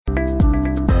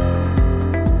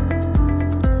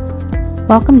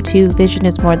Welcome to Vision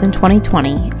is More Than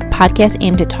 2020, a podcast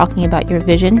aimed at talking about your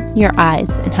vision, your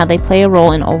eyes, and how they play a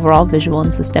role in overall visual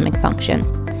and systemic function.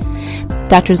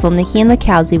 Drs. Zolnicki and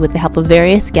Lakowski, with the help of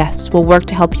various guests, will work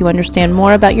to help you understand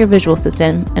more about your visual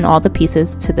system and all the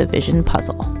pieces to the vision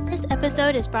puzzle. This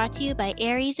episode is brought to you by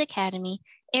Aries Academy.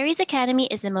 Aries Academy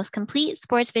is the most complete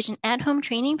sports vision at-home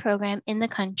training program in the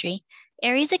country.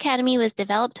 Aries Academy was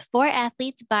developed for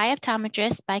athletes by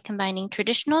optometrists by combining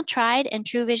traditional tried and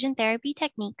true vision therapy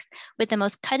techniques with the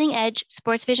most cutting-edge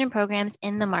sports vision programs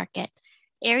in the market.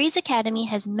 Aries Academy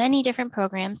has many different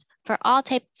programs for all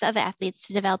types of athletes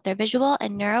to develop their visual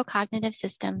and neurocognitive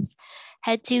systems.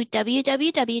 Head to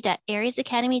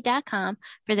www.ariesacademy.com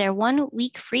for their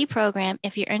 1-week free program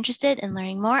if you're interested in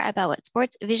learning more about what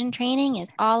sports vision training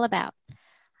is all about.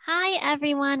 Hi,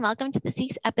 everyone. Welcome to this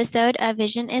week's episode of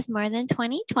Vision is More Than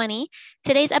 2020.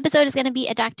 Today's episode is going to be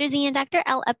a Dr. Z and Dr.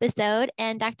 L episode,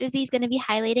 and Dr. Z is going to be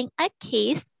highlighting a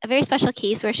case, a very special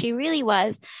case where she really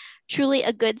was truly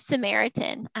a good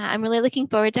Samaritan. I'm really looking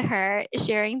forward to her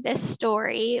sharing this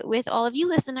story with all of you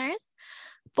listeners.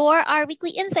 For our weekly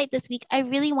insight this week, I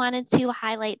really wanted to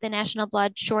highlight the national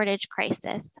blood shortage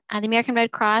crisis. The American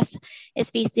Red Cross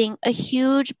is facing a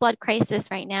huge blood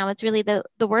crisis right now. It's really the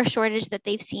worst shortage that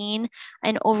they've seen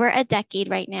in over a decade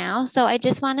right now. So I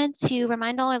just wanted to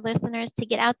remind all our listeners to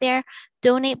get out there,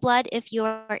 donate blood if you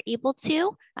are able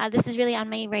to. This is really on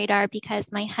my radar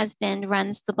because my husband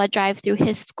runs the blood drive through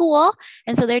his school.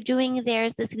 And so they're doing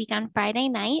theirs this week on Friday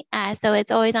night. So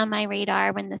it's always on my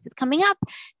radar when this is coming up,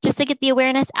 just to get the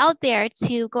awareness out there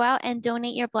to go out and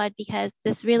donate your blood, because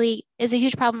this really is a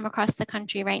huge problem across the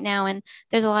country right now. And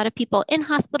there's a lot of people in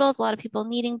hospitals, a lot of people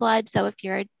needing blood. So if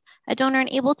you're a donor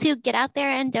and able to, get out there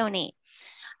and donate.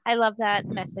 I love that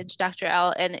message, Dr.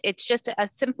 L. And it's just a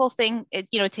simple thing. It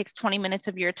takes 20 minutes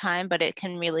of your time, but it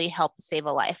can really help save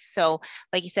a life. So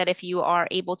like you said, if you are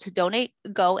able to donate,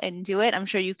 go and do it. I'm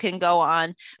sure you can go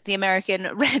on the American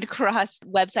Red Cross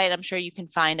website. I'm sure you can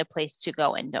find a place to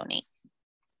go and donate.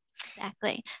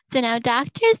 Exactly. So now,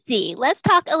 Dr. Z, let's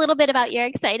talk a little bit about your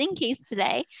exciting case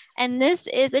today. And this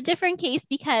is a different case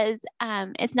because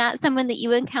it's not someone that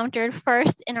you encountered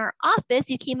first in our office.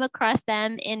 You came across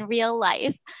them in real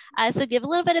life. So give a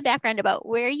little bit of background about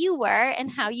where you were and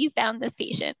how you found this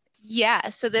patient. Yeah,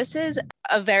 so this is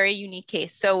a very unique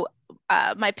case. So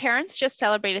my parents just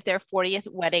celebrated their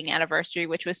 40th wedding anniversary,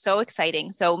 which was so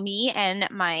exciting. So me and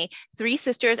my 3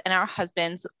 sisters and our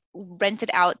husbands rented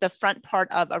out the front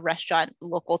part of a restaurant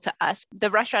local to us. The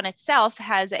restaurant itself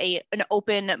has an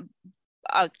open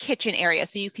kitchen area,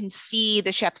 so you can see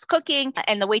the chefs cooking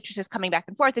and the waitresses coming back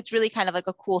and forth. It's really kind of like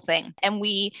a cool thing. And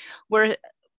we were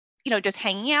just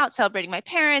hanging out, celebrating my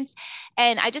parents.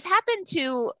 And I just happened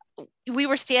to, we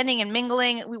were standing and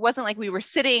mingling. It wasn't like we were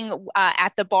sitting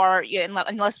at the bar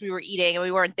unless we were eating, and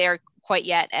we weren't there quite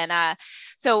yet. And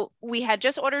so we had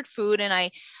just ordered food, and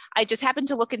I just happened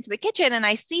to look into the kitchen, and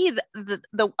I see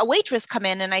a waitress come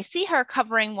in, and I see her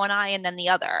covering one eye and then the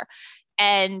other.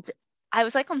 And I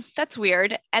was like, oh, that's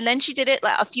weird. And then she did it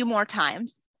a few more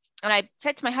times. And I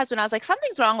said to my husband, I was like,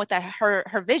 something's wrong with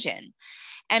her vision.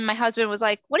 And my husband was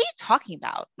like, what are you talking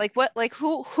about? Like, what, like,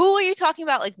 who are you talking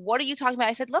about? Like, what are you talking about?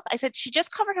 I said, she just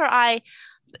covered her eye.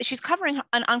 She's covering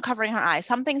and uncovering her eye.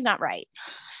 Something's not right.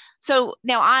 So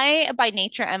now I, by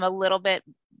nature, am a little bit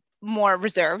more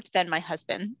reserved than my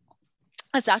husband,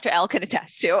 as Dr. L can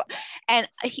attest to. And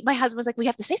my husband was like, we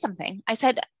have to say something. I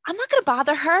said, I'm not going to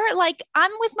bother her. Like,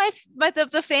 I'm with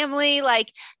the family.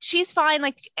 Like, she's fine.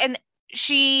 Like, and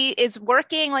she is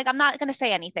working. Like, I'm not going to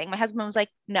say anything. My husband was like,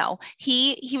 no.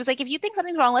 He was like, if you think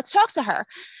something's wrong, let's talk to her.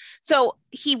 So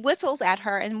he whistles at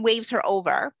her and waves her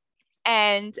over.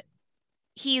 And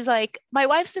he's like, my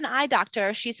wife's an eye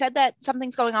doctor. She said that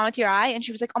something's going on with your eye. And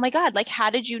she was like, oh my God, like, how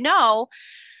did you know?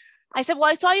 I said, well,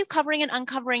 I saw you covering and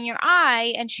uncovering your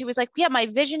eye. And she was like, yeah, my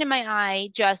vision in my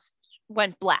eye just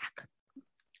went black.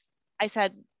 I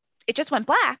said, it just went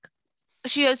black?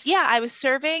 She goes, yeah, I was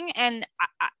serving and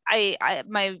I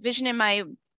my vision in my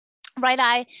right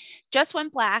eye just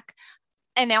went black.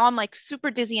 And now I'm like super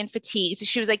dizzy and fatigued. So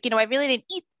she was like, I really didn't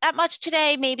eat that much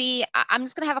today. Maybe I'm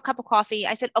just going to have a cup of coffee.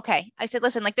 I said, okay. I said,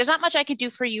 listen, like, there's not much I could do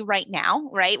for you right now,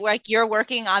 right? Like, you're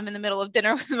working. I'm in the middle of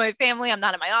dinner with my family. I'm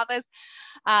not in my office.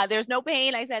 There's no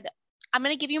pain. I said, I'm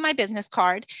going to give you my business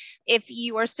card. If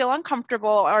you are still uncomfortable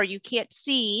or you can't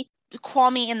see,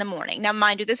 call me in the morning. Now,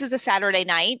 mind you, this is a Saturday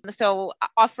night. So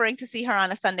offering to see her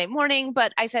on a Sunday morning.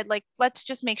 But I said, like, let's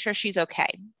just make sure she's okay.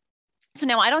 So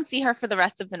now I don't see her for the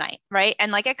rest of the night, right?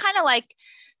 And like, I kind of like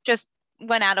just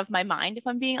went out of my mind, if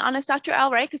I'm being honest, Dr.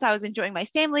 L, right? Because I was enjoying my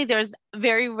family. There's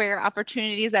very rare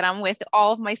opportunities that I'm with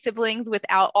all of my siblings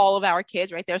without all of our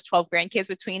kids, right? There's 12 grandkids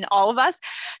between all of us.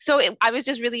 So I was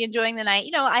just really enjoying the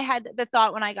night. I had the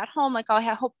thought when I got home, like, oh, I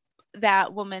hope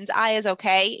that woman's eye is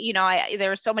okay.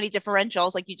 There are so many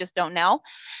differentials, like you just don't know.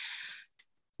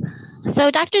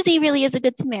 So Dr. Z really is a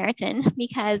good Samaritan,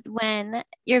 because when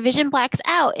your vision blacks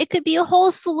out, it could be a whole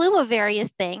slew of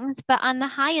various things, but on the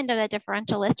high end of that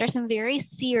differential list are some very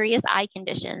serious eye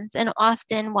conditions, and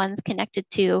often ones connected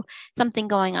to something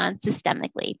going on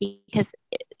systemically, because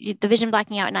the vision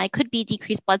blacking out an eye could be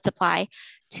decreased blood supply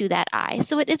to that eye.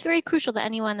 So it is very crucial that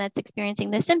anyone that's experiencing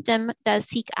this symptom does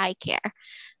seek eye care.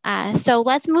 So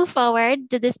let's move forward.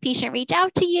 Did this patient reach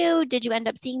out to you? Did you end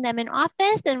up seeing them in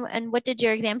office? And what did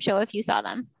your exam show if you saw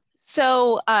them?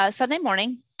 So Sunday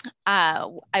morning,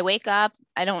 I wake up.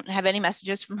 I don't have any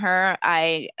messages from her.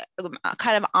 I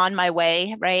kind of on my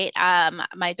way, right?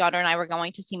 My daughter and I were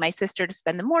going to see my sister to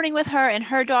spend the morning with her and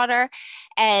her daughter.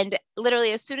 And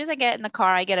literally, as soon as I get in the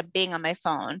car, I get a bing on my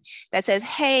phone that says,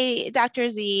 "Hey, Dr.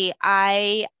 Z,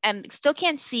 I still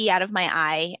can't see out of my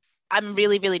eye. I'm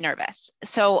really, really nervous."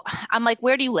 So I'm like,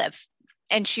 "Where do you live?"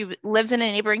 And she lives in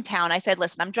a neighboring town. I said,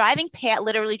 "Listen, I'm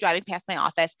literally driving past my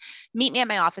office. Meet me at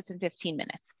my office in 15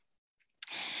 minutes.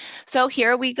 So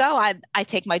here we go. I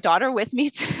take my daughter with me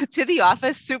to the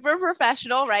office, super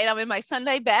professional, right? I'm in my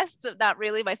Sunday best, not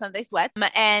really my Sunday sweats.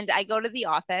 And I go to the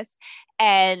office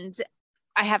and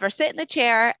I have her sit in the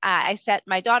chair. I set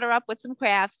my daughter up with some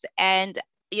crafts, and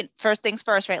first things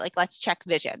first, right? Like, let's check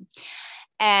vision.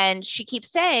 And she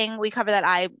keeps saying, we cover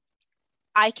that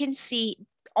I can see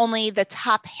only the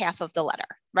top half of the letter,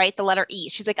 right? The letter E.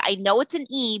 She's like, I know it's an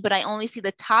E, but I only see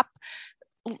the top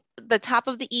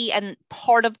of the E and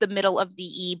part of the middle of the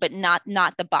E, but not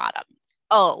the bottom.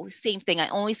 Oh, same thing. I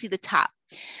only see the top.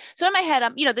 So in my head,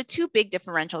 the two big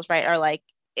differentials, right, are like,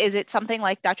 is it something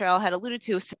like Dr. L had alluded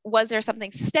to? Was there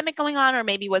something systemic going on, or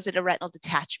maybe was it a retinal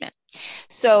detachment?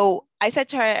 So I said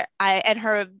to her, and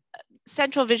her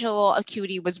central visual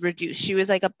acuity was reduced. She was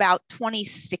like about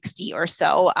 20/60 or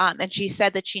so. And she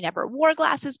said that she never wore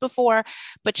glasses before,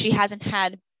 but she hasn't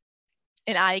had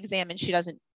an eye exam, and she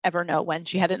doesn't ever know when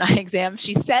she had an eye exam.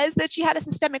 She says that she had a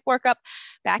systemic workup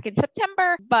back in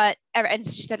September, and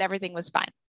she said everything was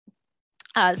fine.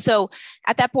 So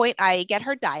at that point, I get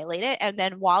her dilated, and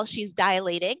then while she's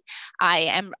dilating,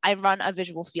 I run a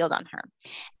visual field on her,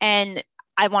 and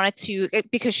I wanted to,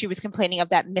 because she was complaining of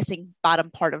that missing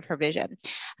bottom part of her vision.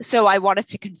 So I wanted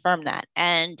to confirm that.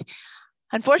 And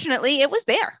unfortunately, it was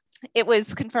there. It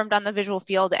was confirmed on the visual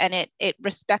field, and it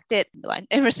respected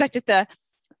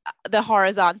the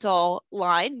horizontal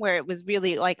line, where it was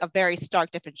really like a very stark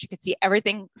difference. You could see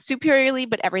everything superiorly,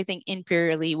 but everything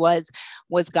inferiorly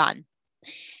was gone.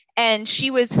 And she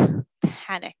was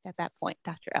panicked at that point,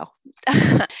 Dr. L.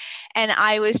 And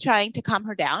I was trying to calm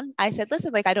her down. I said,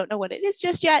 listen, like, I don't know what it is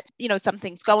just yet.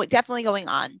 Something's definitely going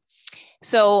on.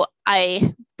 So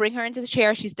I bring her into the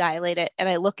chair. She's dilated, and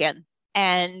I look in,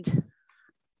 and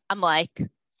I'm like,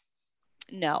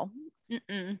 no,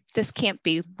 this can't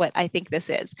be what I think this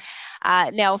is.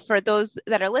 Now, for those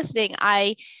that are listening,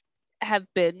 I have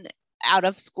been out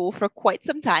of school for quite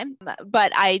some time,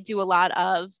 but I do a lot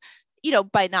of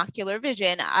binocular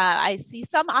vision. I see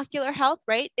some ocular health,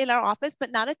 right, in our office,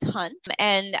 but not a ton.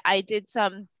 And I did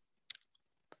some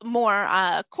more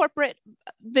corporate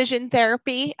vision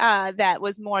therapy that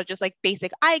was more just like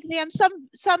basic eye exams,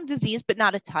 some disease, but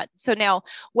not a ton. So now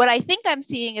what I think I'm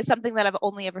seeing is something that I've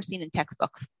only ever seen in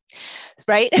textbooks,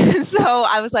 right? So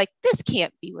I was like, this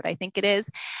can't be what I think it is.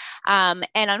 And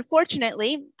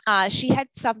unfortunately, she had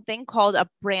something called a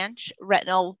branch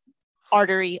retinal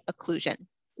artery occlusion,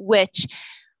 which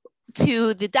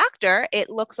to the doctor,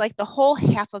 it looks like the whole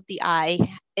half of the eye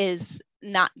is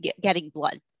not getting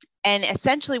blood. And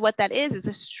essentially what that is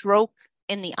a stroke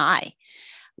in the eye,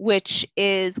 which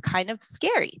is kind of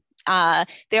scary.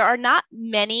 There are not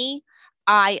many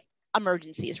eye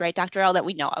emergencies, right, Dr. L, that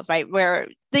we know of, right, where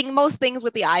most things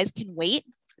with the eyes can wait.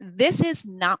 This is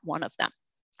not one of them.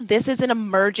 This is an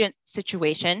emergent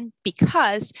situation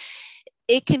because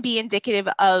it can be indicative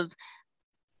of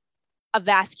a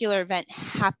vascular event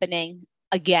happening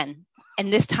again.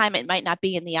 And this time it might not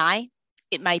be in the eye,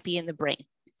 it might be in the brain,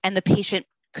 and the patient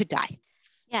could die.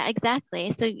 Yeah,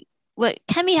 exactly. So what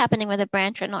can be happening with a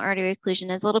branch retinal artery occlusion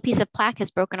is a little piece of plaque has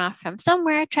broken off from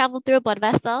somewhere, traveled through a blood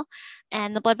vessel,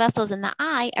 and the blood vessels in the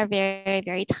eye are very,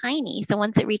 very tiny. So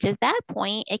once it reaches that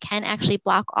point, it can actually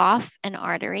block off an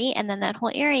artery, and then that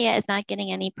whole area is not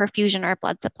getting any perfusion or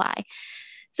blood supply.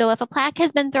 So if a plaque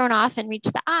has been thrown off and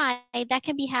reached the eye, that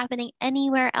can be happening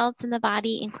anywhere else in the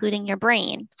body, including your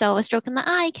brain. So a stroke in the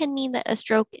eye can mean that a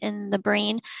stroke in the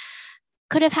brain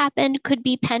could have happened, could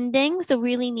be pending, so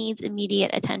really needs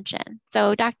immediate attention.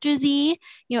 So Dr. Z,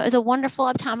 is a wonderful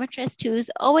optometrist who's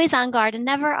always on guard and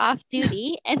never off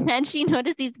duty. And then she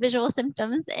noticed these visual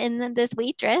symptoms in this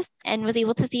waitress and was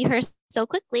able to see her so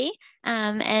quickly.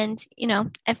 And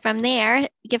from there,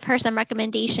 give her some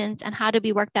recommendations on how to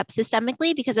be worked up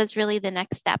systemically, because that's really the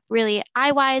next step. Really,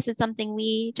 eye-wise, it's something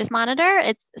we just monitor.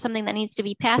 It's something that needs to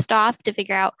be passed off to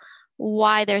figure out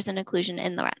why there's an occlusion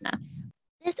in the retina.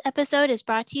 This episode is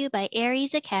brought to you by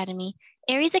Aries Academy.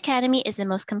 Aries Academy is the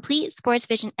most complete sports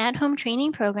vision at-home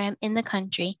training program in the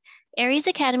country. Aries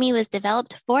Academy was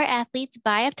developed for athletes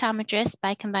by optometrists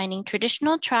by combining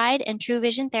traditional tried and true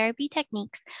vision therapy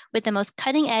techniques with the most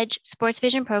cutting-edge sports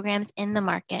vision programs in the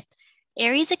market.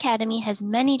 Aries Academy has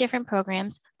many different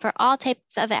programs for all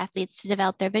types of athletes to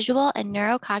develop their visual and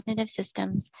neurocognitive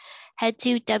systems. Head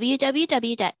to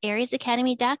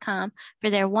www.ariesacademy.com for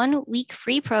their 1 week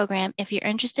free program if you're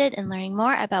interested in learning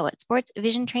more about what sports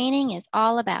vision training is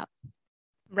all about.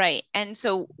 Right. And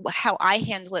so how I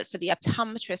handle it for the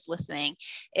optometrist listening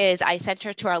is I sent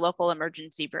her to our local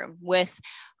emergency room with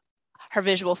her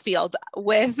visual field,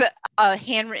 with a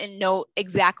handwritten note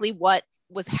exactly what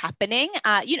was happening,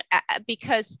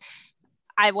 because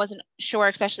I wasn't sure,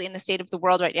 especially in the state of the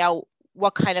world right now,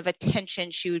 what kind of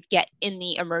attention she would get in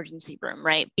the emergency room,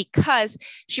 right? Because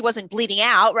she wasn't bleeding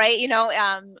out, right?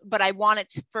 But I wanted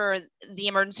for the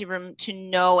emergency room to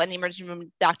know, and the emergency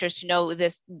room doctors to know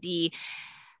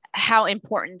how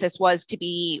important this was to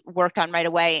be worked on right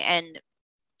away. And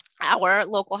our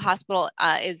local hospital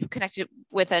is connected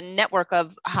with a network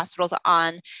of hospitals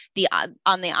on the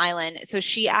island. So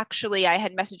I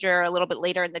had messaged her a little bit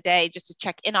later in the day just to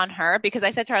check in on her, because I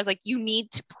said to her, I was like, you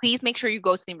need to please make sure you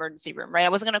go to the emergency room, right? I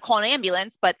wasn't going to call an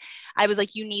ambulance, but I was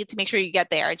like, you need to make sure you get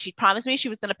there. And she promised me she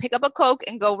was going to pick up a Coke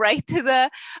and go right to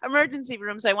the emergency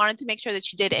room. So I wanted to make sure that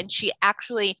she did. And she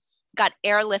actually got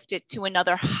airlifted to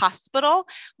another hospital,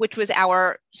 which was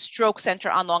our stroke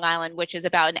center on Long Island, which is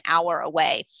about an hour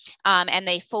away. And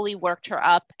they fully worked her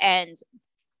up. And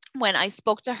when I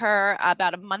spoke to her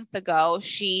about a month ago,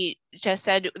 she just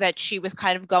said that she was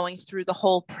kind of going through the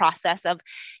whole process of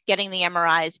getting the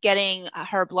MRIs, getting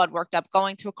her blood worked up,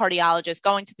 going to a cardiologist,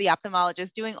 going to the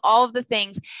ophthalmologist, doing all of the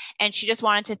things. And she just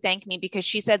wanted to thank me because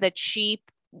she said that she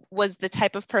was the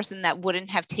type of person that wouldn't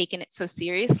have taken it so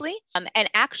seriously. And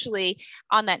actually,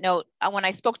 on that note, when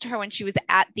I spoke to her when she was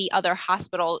at the other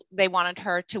hospital, they wanted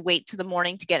her to wait to the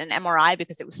morning to get an MRI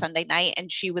because it was Sunday night. And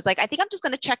she was like, I think I'm just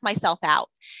going to check myself out.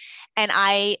 And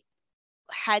I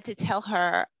had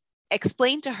to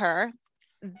explain to her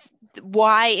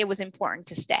why it was important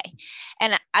to stay.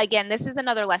 And again, this is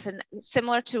another lesson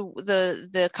similar to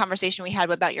the conversation we had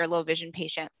about your low vision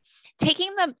patient.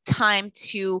 Taking the time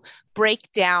to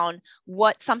break down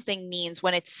what something means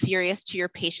when it's serious to your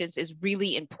patients is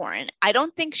really important. I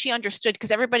don't think she understood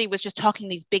because everybody was just talking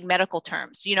these big medical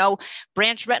terms,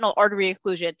 branch retinal artery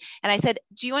occlusion. And I said,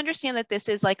 do you understand that this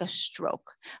is like a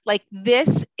stroke? Like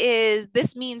this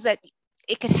means that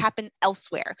it could happen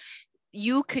elsewhere.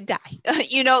 You could die,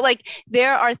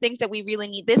 there are things that we really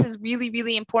need. This is really,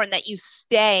 really important that you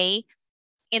stay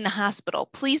in the hospital.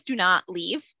 Please do not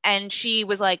leave. And she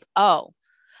was like, oh,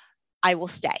 I will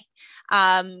stay.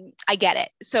 I get it.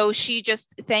 So she just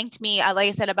thanked me, like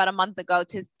I said, about a month ago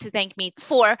to thank me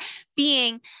for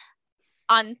being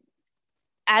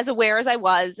as aware as I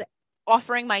was,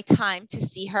 offering my time to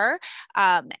see her,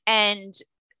 and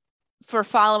for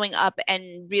following up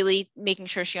and really making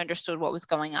sure she understood what was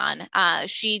going on.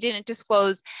 She didn't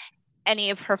disclose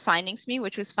any of her findings to me,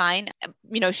 which was fine.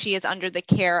 She is under the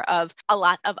care of a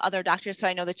lot of other doctors, so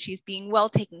I know that she's being well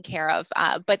taken care of.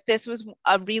 But this was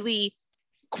a really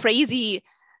crazy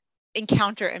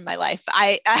encounter in my life.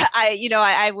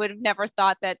 I would have never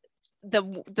thought that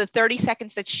the 30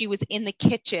 seconds that she was in the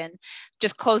kitchen,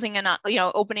 just closing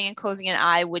opening and closing an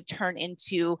eye, would turn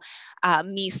into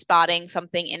me spotting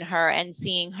something in her and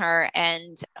seeing her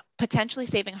and potentially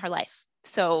saving her life.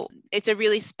 So it's a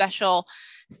really special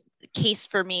case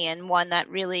for me, and one that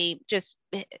really just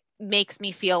makes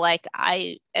me feel like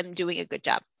I am doing a good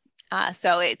job.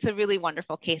 So it's a really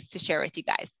wonderful case to share with you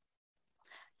guys.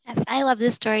 Yes, I love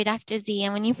this story, Dr. Z.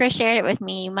 And when you first shared it with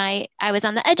me, I was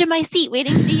on the edge of my seat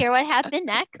waiting to hear what happened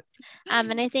next.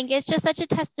 And I think it's just such a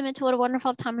testament to what a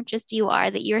wonderful optometrist you are,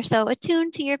 that you're so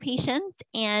attuned to your patients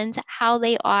and how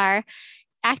they are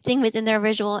acting within their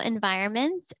visual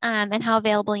environments, and how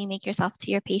available you make yourself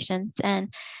to your patients.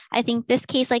 And I think this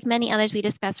case, like many others we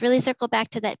discussed, really circle back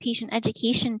to that patient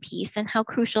education piece and how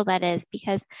crucial that is,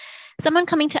 because someone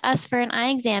coming to us for an eye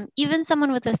exam, even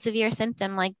someone with a severe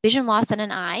symptom like vision loss in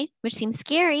an eye, which seems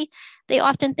scary, they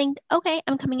often think, okay,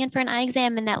 I'm coming in for an eye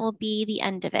exam and that will be the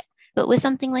end of it. But with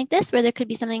something like this, where there could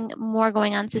be something more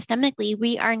going on systemically,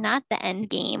 we are not the end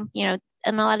game. You know,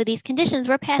 in a lot of these conditions,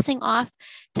 we're passing off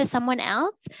to someone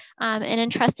else and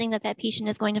entrusting that patient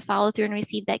is going to follow through and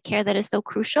receive that care that is so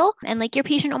crucial. And like your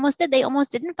patient almost did, they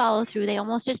almost didn't follow through. They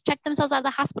almost just checked themselves out of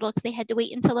the hospital because they had to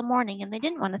wait until the morning and they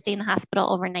didn't want to stay in the hospital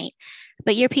overnight.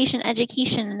 But your patient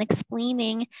education and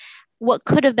explaining what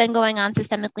could have been going on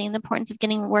systemically and the importance of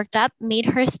getting worked up made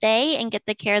her stay and get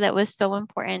the care that was so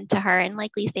important to her and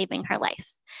likely saving her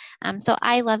life. So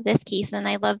I love this case, and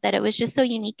I love that it was just so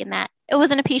unique in that it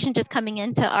wasn't a patient just coming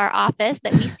into our office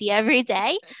that we see every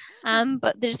day,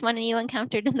 but there's just one you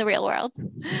encountered in the real world.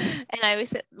 And I always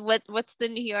say, what's the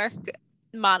New York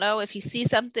motto? If you see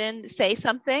something, say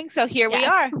something. So here we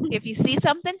are. If you see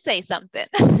something, say something.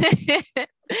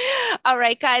 All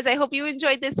right, guys, I hope you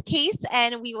enjoyed this case,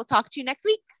 and we will talk to you next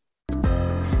week.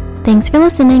 Thanks for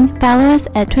listening. Follow us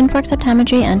at Twin Forks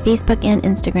Optometry on Facebook and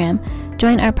Instagram.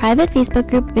 Join our private Facebook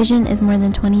group, Vision is More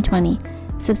Than 2020.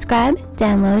 Subscribe,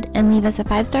 download, and leave us a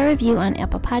 5-star review on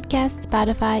Apple Podcasts,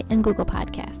 Spotify, and Google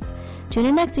Podcasts. Tune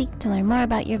in next week to learn more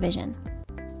about your vision.